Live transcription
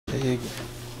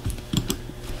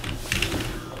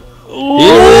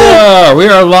Yeah, we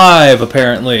are live,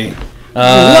 apparently.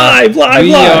 Live!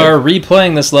 We are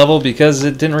replaying this level because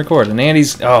it didn't record. And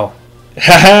Andy's... Oh.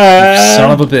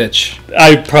 Son of a bitch.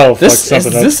 I probably fucked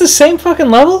something up. Is this the same fucking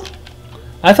level?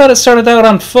 I thought it started out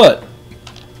on foot.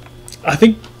 I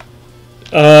think...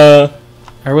 Or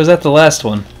was that the last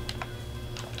one?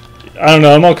 I don't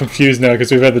know. I'm all confused now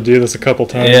because we've had to do this a couple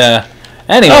times. Yeah.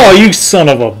 Anyway. Oh, you son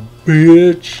of a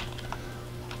bitch.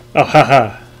 Oh,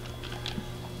 haha.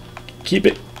 Keep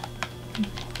it.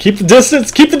 Keep the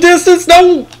distance. Keep the distance.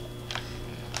 No.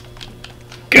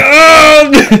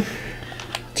 God.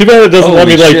 Too bad it doesn't let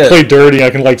me like play dirty. I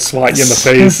can like swat you in the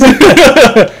face.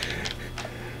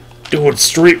 Doing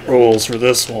street rolls for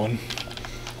this one.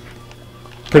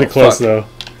 Pretty close though.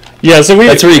 Yeah, so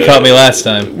that's where you caught me last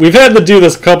time. We've had to do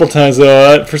this a couple times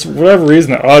though. For whatever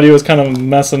reason, the audio is kind of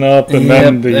messing up, and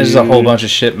then there's a whole bunch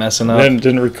of shit messing up. Then it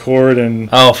didn't record, and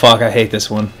oh fuck, I hate this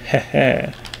one.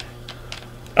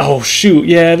 Oh shoot,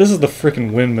 yeah, this is the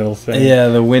freaking windmill thing. Yeah,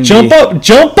 the windy. Jump up!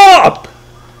 Jump up!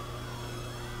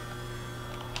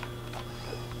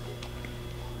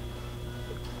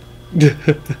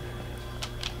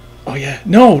 Oh yeah,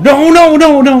 no!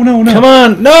 Come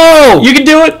on, no! You can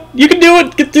do it! You can do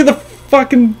it! Get through the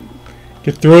fucking...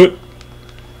 Get through it.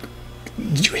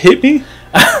 Did you hit me?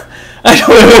 I don't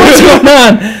know what's going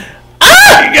on.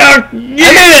 Ah!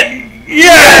 Get it!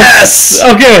 Yes!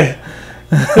 Okay.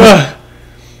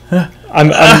 I'm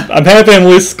happy I'm at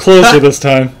least closer this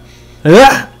time.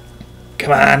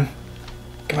 Come on.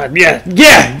 Come on. Yeah.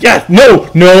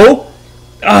 No.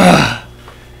 Ah.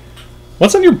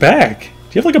 What's on your back? Do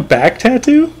you have like a back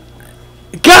tattoo?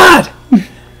 God!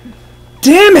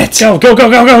 Damn it! Go.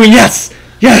 Yes.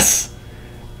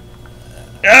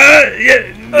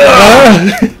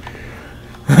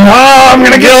 I'm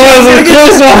gonna get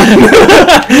this one.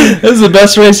 This is the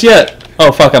best race yet.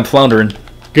 Oh fuck, I'm floundering.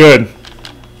 Good.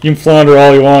 You can flounder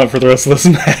all you want for the rest of this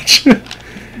match.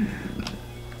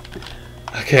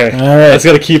 Okay. Alright. I just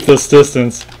gotta keep this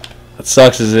distance. What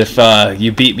sucks is if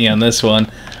you beat me on this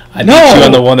one, I beat you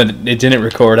on the one that it didn't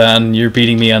record on, you're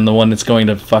beating me on the one that's going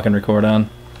to fucking record on.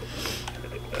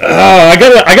 I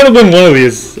gotta win one of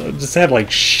these. I just had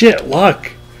like shit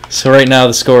luck. So right now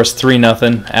the score is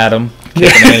 3-0, Adam.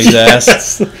 Kicking Andy's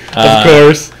ass. Of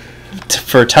course.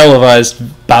 For televised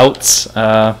bouts,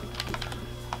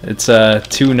 it's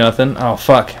 2-0. Oh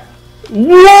fuck! Whoa!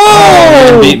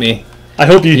 You're gonna beat me. I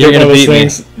hope you hit one of those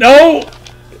things. No.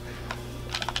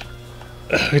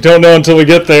 We don't know until we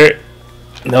get there.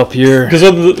 Nope, you're. Because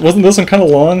wasn't this one kind of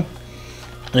long?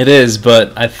 It is,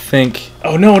 but I think.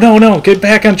 Oh no! Get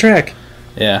back on track.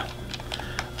 Yeah,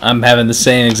 I'm having the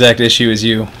same exact issue as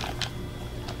you.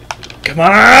 Come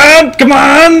on!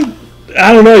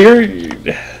 I don't know.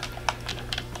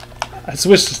 I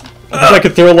switched. I wish I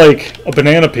could throw like a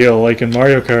banana peel, like in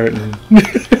Mario Kart, and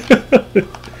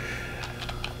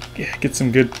yeah, get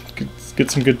some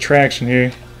good traction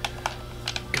here.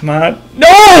 Come on!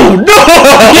 No!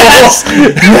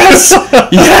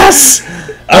 Yes!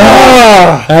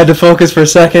 I had to focus for a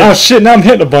second. Oh shit! Now I'm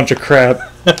hitting a bunch of crap.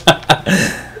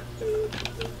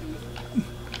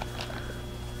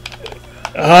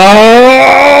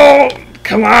 Oh!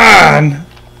 Come on!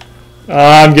 Oh,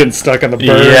 I'm getting stuck on the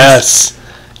birds. Yes.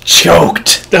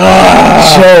 Choked.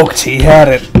 Choked. He had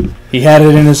it. He had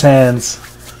it in his hands.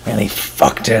 And he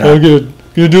fucked it up. I'm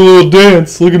gonna do a little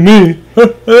dance. Look at me. The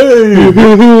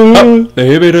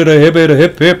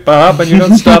hip hip hop, and you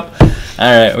don't stop.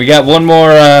 Alright, we got one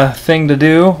more thing to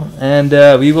do, and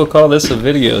we will call this a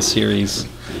video series.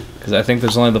 Because I think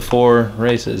there's only the 4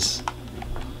 races.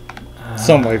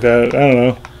 Something like that. I don't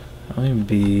know.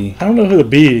 I don't know who to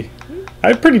be. I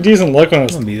have pretty decent luck when I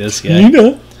was... I'm gonna be this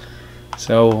guy.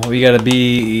 So we gotta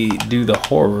do the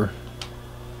horror.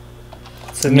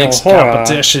 It's a mixed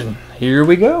competition. Here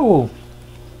we go.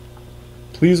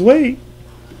 Please wait.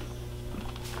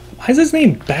 Why is his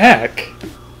name Back?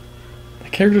 The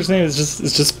character's name is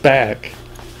just Back.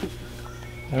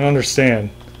 I don't understand.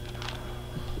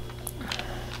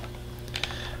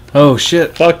 Oh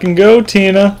shit! Fucking go,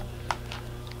 Tina.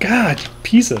 God, you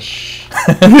piece of sh.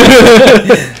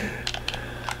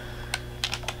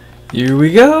 Here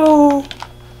we go.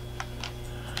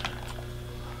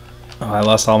 Oh, I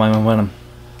lost all my momentum.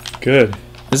 Good.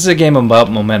 This is a game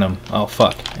about momentum. Oh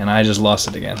fuck! And I just lost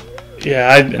it again.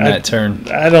 Yeah, in that turn.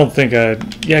 I don't think I.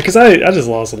 Yeah, because I just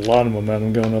lost a lot of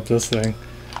momentum going up this thing.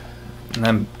 And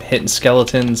I'm hitting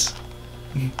skeletons.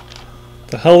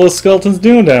 The hell are those skeletons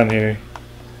doing down here?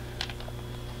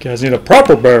 You guys need a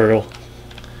proper burial.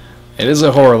 It is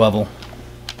a horror level.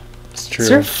 It's true. Is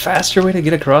there a faster way to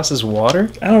get across this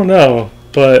water? I don't know,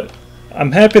 but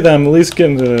I'm happy that I'm at least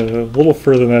getting a little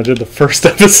further than I did the first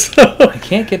episode. I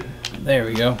can't get... There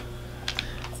we go.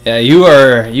 Yeah, you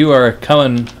are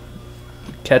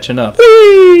catching up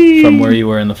from where you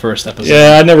were in the first episode.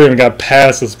 Yeah, I never even got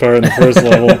past this part in the first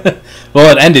level.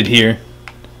 Well, it ended here.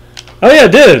 Oh yeah,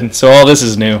 it did. So all this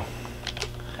is new.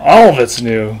 All of it's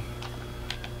new.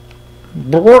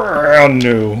 Brand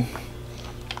new.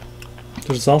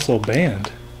 There's also a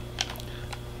band.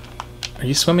 Are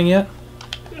you swimming yet?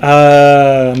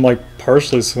 I'm like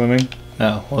partially swimming.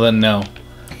 No. Well then, no.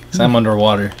 Because I'm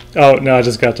underwater. Oh no, I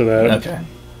just got to that. Okay.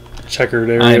 Checkered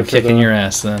area. I am kicking your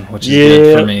ass then, which is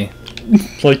good for me.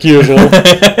 Like usual.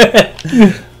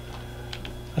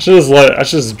 I should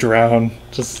just drown.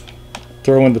 Just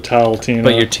throw in the towel, Tina.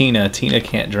 But you're Tina. Tina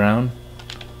can't drown.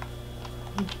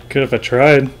 Could if I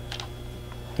tried.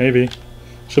 Maybe.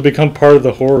 She'll become part of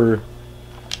the horror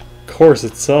course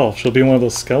itself. She'll be one of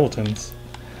those skeletons.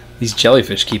 These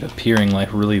jellyfish keep appearing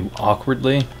like really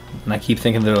awkwardly, and I keep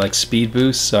thinking they're like speed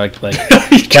boosts, so I like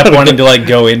kept wanting to like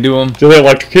go into them. Do they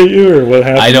electrocute you or what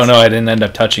happens? I don't know. I didn't end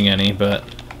up touching any, but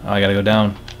I gotta go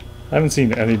down. I haven't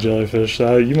seen any jellyfish.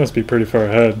 You must be pretty far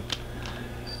ahead.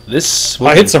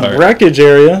 I hit some wreckage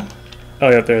area. Oh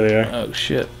yeah, there they are. Oh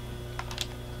shit.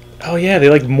 Oh yeah,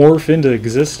 they like morph into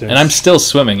existence. And I'm still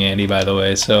swimming, Andy, by the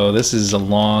way, so this is a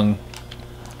long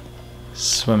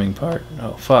swimming part.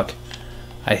 Oh fuck.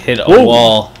 I hit a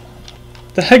wall.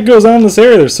 What the heck goes on in this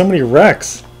area? There's so many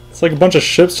wrecks. It's like a bunch of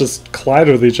ships just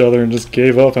collided with each other and just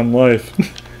gave up on life.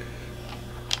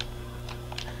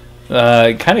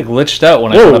 It kind of glitched out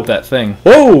when I put up that thing.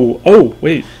 Whoa! Oh,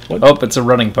 wait. What? Oh, it's a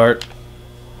running part.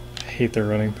 I hate the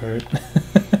running part.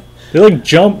 They like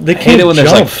jump. They can't I hate it when jump.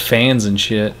 there's like fans and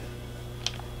shit.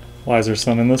 Why is there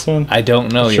sun in this one? I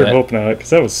don't know I yet. sure hope not, because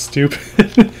that was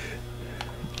stupid.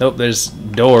 Nope, there's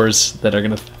doors that are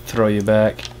gonna throw you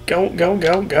back. Go, go,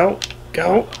 go, go,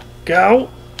 go, go.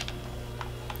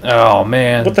 Oh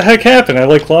man. What the heck happened? I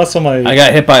like lost all my... I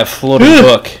got hit by a floating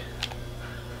book.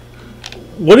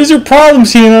 What is your problem,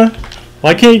 Tina?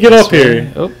 Why can't you get up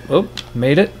here? Oh,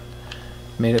 made it.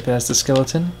 Made it past the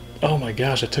skeleton. Oh my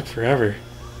gosh, it took forever.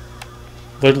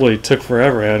 Literally took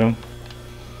forever, Adam.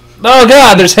 Oh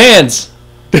god, there's hands!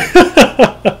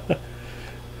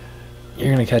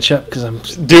 You're gonna catch up because I'm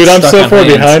Dude, I'm so far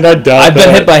behind, I died. I've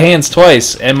been hit by hands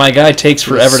twice, and my guy takes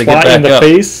forever to get back in the up.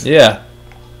 Face? Yeah.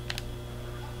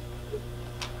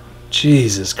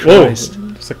 Jesus Christ. Whoa,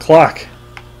 there's a clock.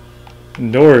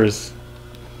 Doors.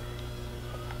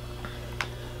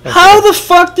 How the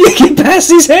fuck do you get past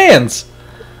these hands?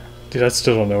 Dude, I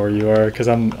still don't know where you are because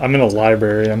I'm in a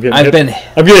library. I'm getting getting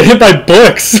hit by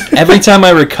books. Every time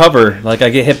I recover, like I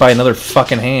get hit by another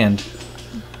fucking hand.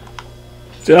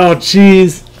 Oh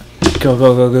jeez. Go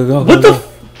go go go go. What go, the?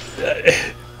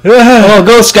 Oh,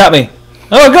 ghost got me.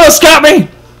 Oh, ghost got me.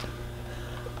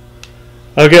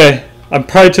 Okay, I'm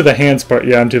probably to the hands part.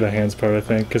 Yeah, I'm to the hands part, I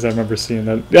think, because I remember seeing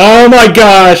that. Oh my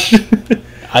gosh!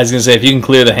 I was gonna say, if you can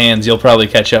clear the hands, you'll probably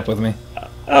catch up with me.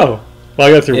 Oh, well,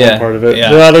 I got through one part of it.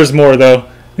 Yeah. Well, there's more though.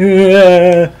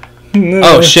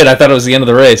 Oh shit! I thought it was the end of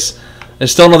the race.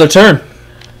 There's still another turn.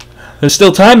 There's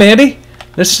still time, Andy.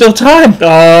 There's still time.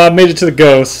 I made it to the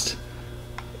ghost.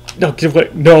 No, give away.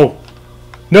 No.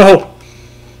 No.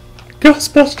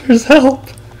 Ghostbusters, help.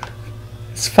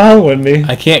 It's following me.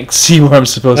 I can't see where I'm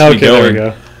supposed to be going. Okay, there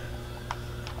we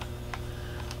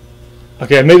go.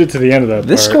 Okay, I made it to the end of that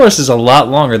This part. course is a lot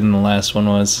longer than the last one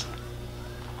was.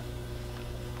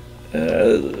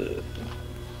 Go.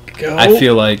 I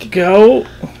feel like. Go.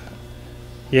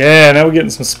 Yeah, now we're getting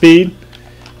some speed.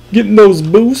 Getting those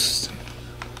boosts.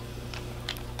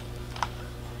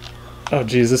 Oh,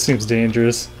 geez, this seems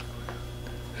dangerous.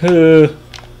 Oh,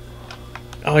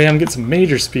 yeah, I'm getting some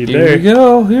major speed there. Here we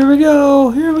go, here we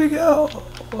go, here we go.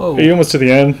 Whoa. Are you almost to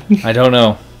the end? I don't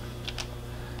know.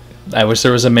 I wish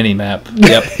there was a mini-map.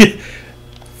 Yep.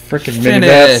 Frickin'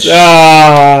 mini-maps.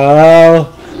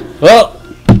 Oh. Well,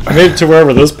 I made it to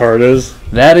wherever this part is.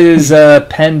 that is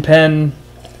Pen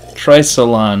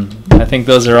TRiIcelon. I think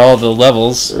those are all the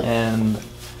levels, and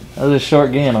that was a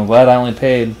short game. I'm glad I only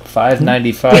paid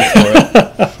 $5.95 for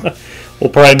it. We'll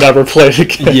probably never play it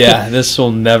again. Yeah, this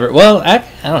will never... Well, I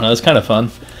don't know. It's kind of fun.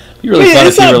 It'd be really fun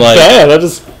if you were like... It's not bad. I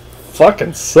just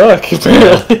fucking suck,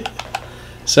 apparently.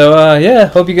 So, yeah,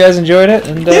 hope you guys enjoyed it.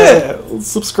 And yeah,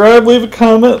 subscribe, leave a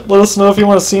comment. Let us know if you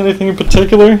want to see anything in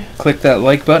particular. click that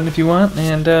like button if you want,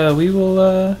 and we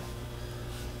will,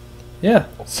 yeah.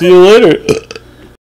 See you later.